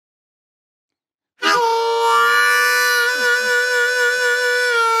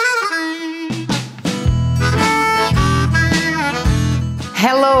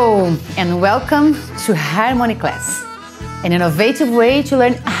Hello and welcome to Harmoniclass, an innovative way to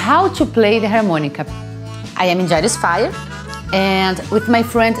learn how to play the harmonica. I am Jairus Fire, and with my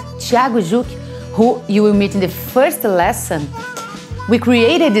friend Thiago Juc, who you will meet in the first lesson, we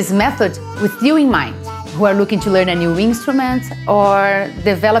created this method with you in mind, who are looking to learn a new instrument or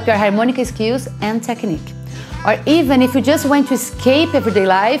develop your harmonica skills and technique. Or even if you just want to escape everyday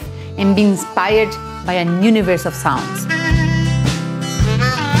life and be inspired by a universe of sounds.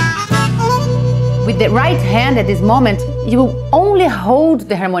 With the right hand at this moment, you will only hold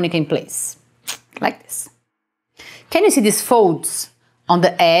the harmonica in place, like this. Can you see these folds on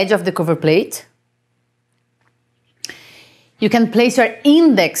the edge of the cover plate? You can place your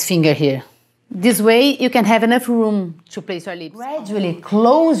index finger here. This way you can have enough room to place your lips. Gradually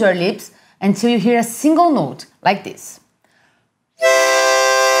close your lips until you hear a single note, like this.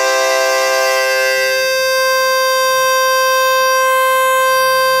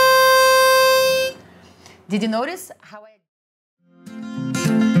 Did you notice how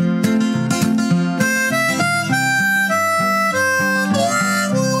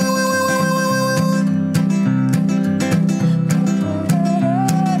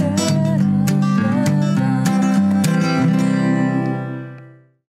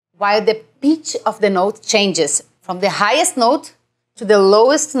while the pitch of the note changes from the highest note to the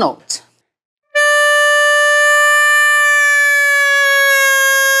lowest note.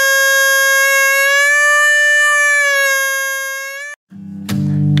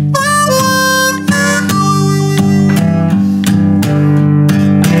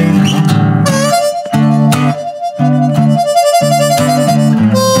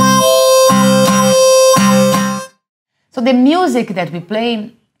 So the music that we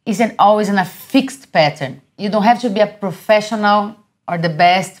play isn't always in a fixed pattern. You don't have to be a professional or the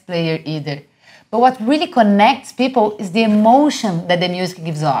best player either. But what really connects people is the emotion that the music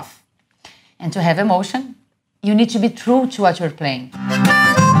gives off. And to have emotion, you need to be true to what you're playing.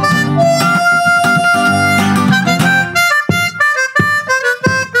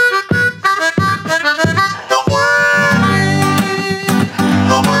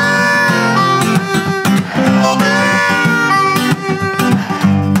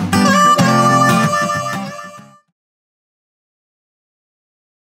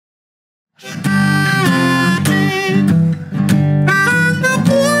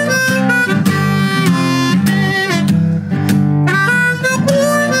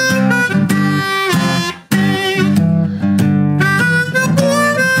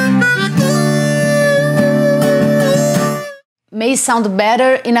 May sound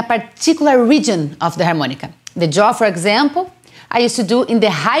better in a particular region of the harmonica. The jaw, for example, I used to do in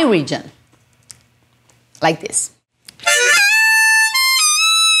the high region, like this.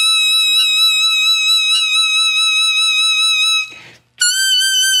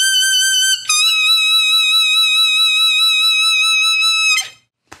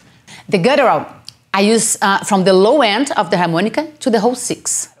 The guttural, I use from the low end of the harmonica to the whole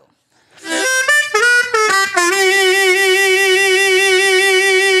six.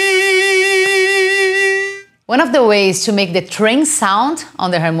 One of the ways to make the train sound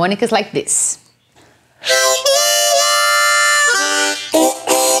on the harmonica is like this.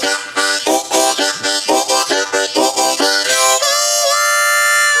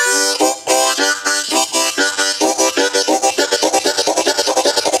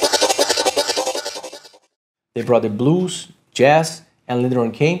 They brought the blues, jazz, and later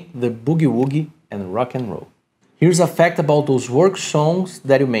on came the boogie-woogie and rock and roll. Here's a fact about those work songs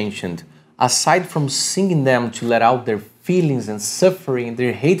that you mentioned. Aside from singing them to let out their feelings and suffering and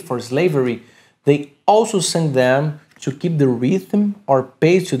their hate for slavery, they also sang them to keep the rhythm or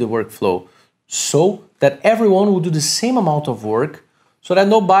pace to the workflow, so that everyone would do the same amount of work, so that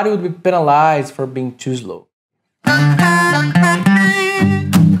nobody would be penalized for being too slow.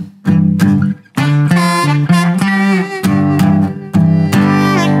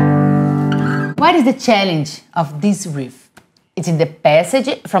 What is the challenge of this riff? It's in the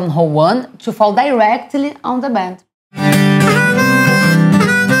passage from hole 1 to fall directly on the band.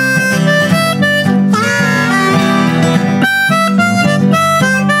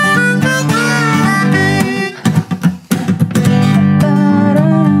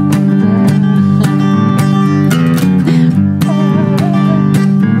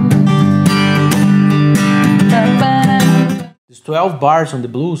 These 12 bars on the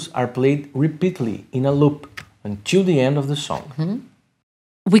blues are played repeatedly in a loop until the end of the song.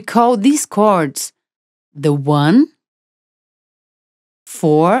 We call these chords the 1,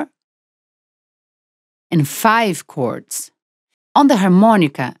 4, and 5 chords. On the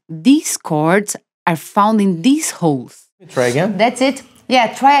harmonica, these chords are found in these holes. Try again. That's it.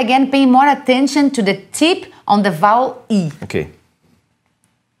 Yeah, try again paying more attention to the tip on the vowel E. Okay.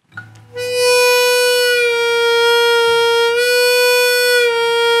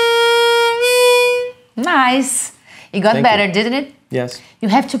 Nice. It got better, didn't it? Yes. You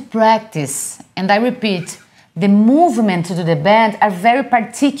have to practice. And I repeat, the movements to the band are very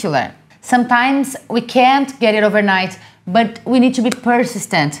particular. Sometimes we can't get it overnight, but we need to be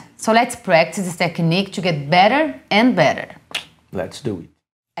persistent. So let's practice this technique to get better and better. Let's do it.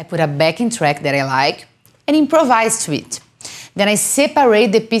 I put a backing track that I like and improvise to it. Then I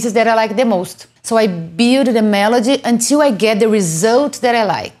separate the pieces that I like the most. So I build the melody until I get the result that I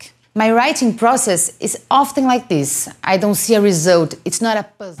like. My writing process is often like this. I don't see a result. It's not a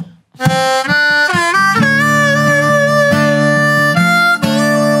puzzle.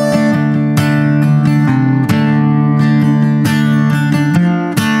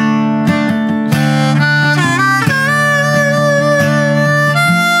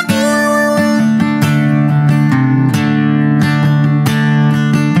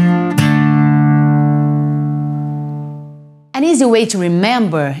 An easy way to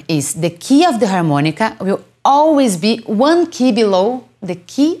remember is the key of the harmonica will always be one key below the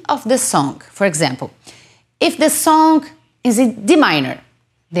key of the song. For example, if the song is in D minor,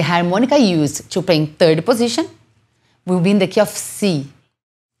 the harmonica used to play in third position will be in the key of C.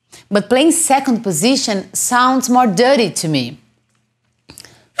 But playing second position sounds more dirty to me.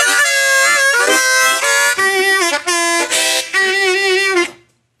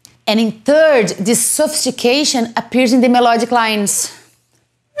 And in third, this sophistication appears in the melodic lines.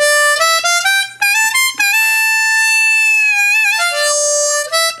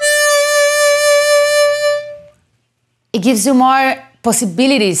 It gives you more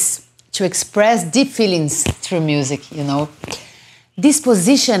possibilities to express deep feelings through music, you know. This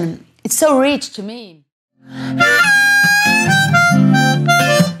position, it's so rich to me.